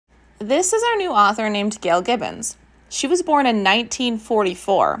This is our new author named Gail Gibbons. She was born in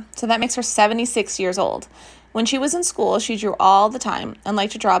 1944, so that makes her 76 years old. When she was in school, she drew all the time and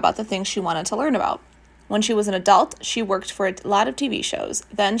liked to draw about the things she wanted to learn about. When she was an adult, she worked for a lot of TV shows.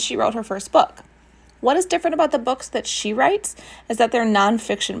 Then she wrote her first book. What is different about the books that she writes is that they're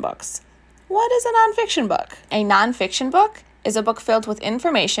nonfiction books. What is a nonfiction book? A nonfiction book is a book filled with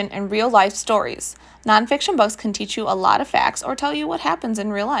information and real-life stories. Nonfiction books can teach you a lot of facts or tell you what happens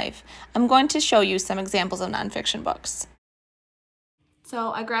in real life. I'm going to show you some examples of nonfiction books.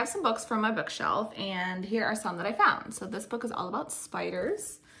 So I grabbed some books from my bookshelf, and here are some that I found. So this book is all about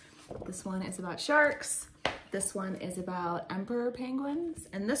spiders. This one is about sharks. This one is about emperor penguins,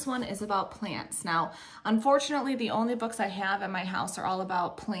 and this one is about plants. Now, unfortunately, the only books I have at my house are all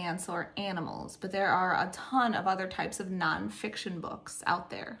about plants or animals, but there are a ton of other types of nonfiction books out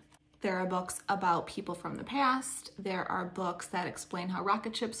there. There are books about people from the past. There are books that explain how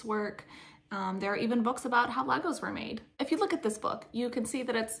rocket ships work. There are even books about how Legos were made. If you look at this book, you can see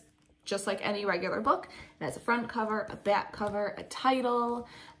that it's just like any regular book. It has a front cover, a back cover, a title.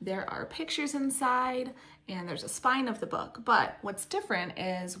 There are pictures inside, and there's a spine of the book. But what's different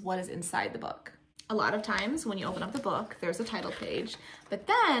is what is inside the book. A lot of times when you open up the book, there's a title page. But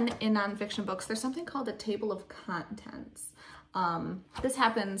then in nonfiction books, there's something called a table of contents. This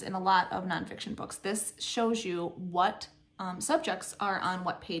happens in a lot of nonfiction books. This shows you what subjects are on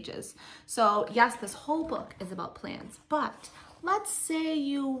what pages. So yes, this whole book is about plants, but let's say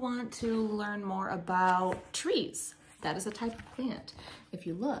you want to learn more about trees. That is a type of plant. If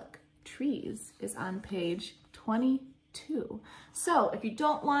you look, trees is on page 22. So if you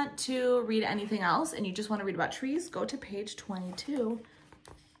don't want to read anything else and you just want to read about trees, go to page 22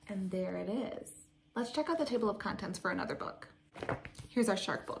 and there it is. Let's check out the table of contents for another book. Here's our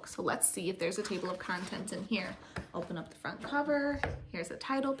shark book. So let's see if there's a table of contents in here. Open up the front cover. Here's a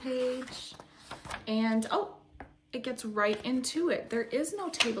title page. And oh, it gets right into it. There is no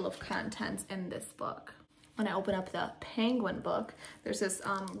table of contents in this book. When I open up the penguin book, there's this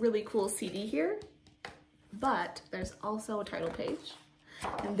really cool CD here, but there's also a title page.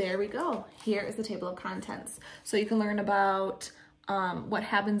 And there we go. Here is the table of contents. So you can learn about what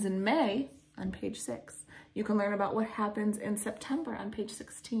happens in May on page 6. You can learn about what happens in September on page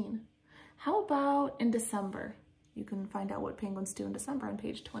 16. How about in December? You can find out what penguins do in December on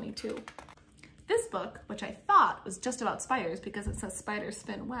page 22. This book, which I thought was just about spiders because it says spiders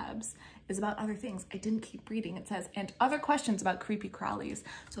spin webs, is about other things. I didn't keep reading. It says, and other questions about creepy crawlies.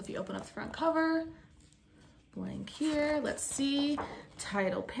 So if you open up the front cover, blank here, let's see,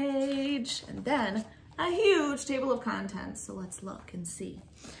 title page, and then a huge table of contents. So let's look and see.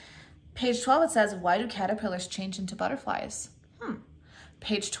 Page 12, it says, why do caterpillars change into butterflies?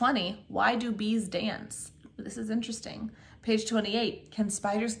 Page 20, why do bees dance? This is interesting. Page 28, can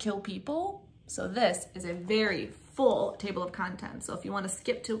spiders kill people? So this is a very full table of contents. So if you want to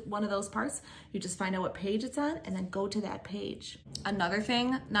skip to one of those parts, you just find out what page it's on and then go to that page. Another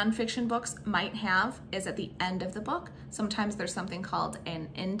thing nonfiction books might have is at the end of the book, sometimes there's something called an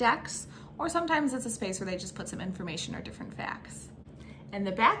index, or sometimes it's a space where they just put some information or different facts. In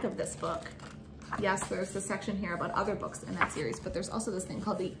the back of this book, yes, there's the section here about other books in that series, but there's also this thing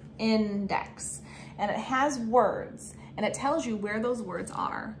called the index, and it has words, and it tells you where those words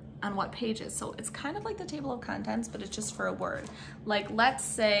are on what pages. So it's kind of like the table of contents, but it's just for a word. Like, let's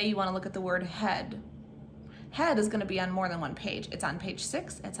say you want to look at the word head. Head is going to be on more than one page. It's on page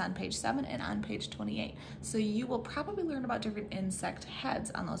 6, it's on page 7, and on page 28. So you will probably learn about different insect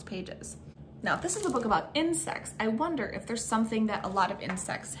heads on those pages. Now, if this is a book about insects, I wonder if there's something that a lot of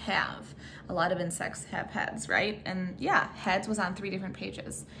insects have. A lot of insects have heads, right? And yeah, heads was on 3 different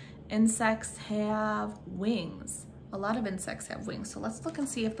pages. Insects have wings. A lot of insects have wings. So let's look and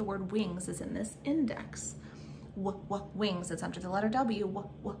see if the word wings is in this index. Wings, it's under the letter W.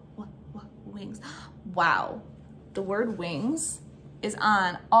 Wings. Wow, the word wings is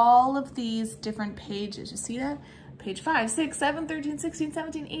on all of these different pages. You see that? Page 5, 6, 7, 13, 16,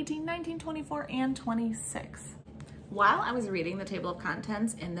 17, 18, 19, 24, and 26. While I was reading the table of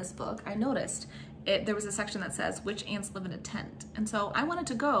contents in this book, I noticed there was a section that says, which ants live in a tent? And so I wanted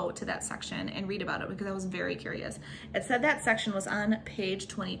to go to that section and read about it because I was very curious. It said that section was on page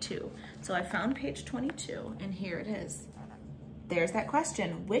 22. So I found page 22, and here it is. There's that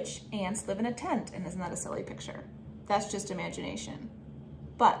question, which ants live in a tent? And isn't that a silly picture? That's just imagination.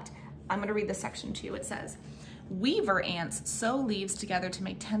 But I'm gonna read the section to you. It says, weaver ants sew leaves together to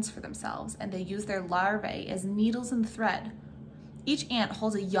make tents for themselves, and they use their larvae as needles and thread. Each ant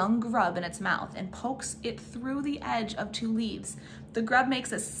holds a young grub in its mouth and pokes it through the edge of 2 leaves. The grub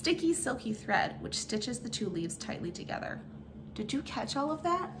makes a sticky, silky thread, which stitches the 2 leaves tightly together. Did you catch all of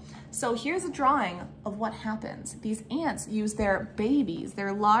that? So here's a drawing of what happens. These ants use their babies,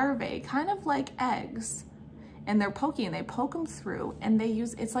 their larvae, kind of like eggs, and they're poking, they poke them through, and they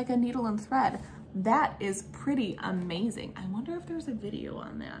use, it's like a needle and thread. That is pretty amazing. I wonder if there's a video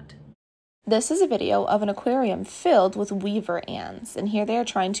on that. This is a video of an aquarium filled with weaver ants, and here they are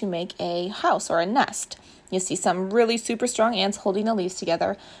trying to make a house or a nest. You see some really super strong ants holding the leaves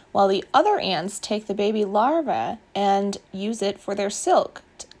together, while the other ants take the baby larva and use it for their silk,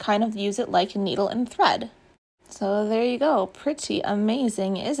 to kind of use it like a needle and thread. So there you go. Pretty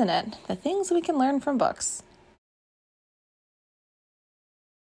amazing, isn't it? The things we can learn from books.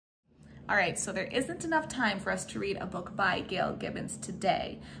 All right, so there isn't enough time for us to read a book by Gail Gibbons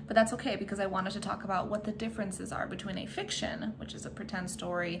today, but that's okay because I wanted to talk about what the differences are between a fiction, which is a pretend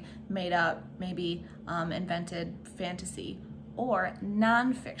story, made up, maybe invented fantasy, or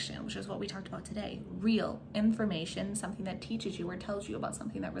nonfiction, which is what we talked about today, real information, something that teaches you or tells you about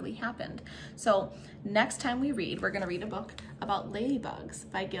something that really happened. So next time we read, we're gonna read a book about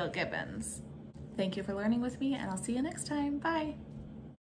ladybugs by Gail Gibbons. Thank you for learning with me, and I'll see you next time. Bye.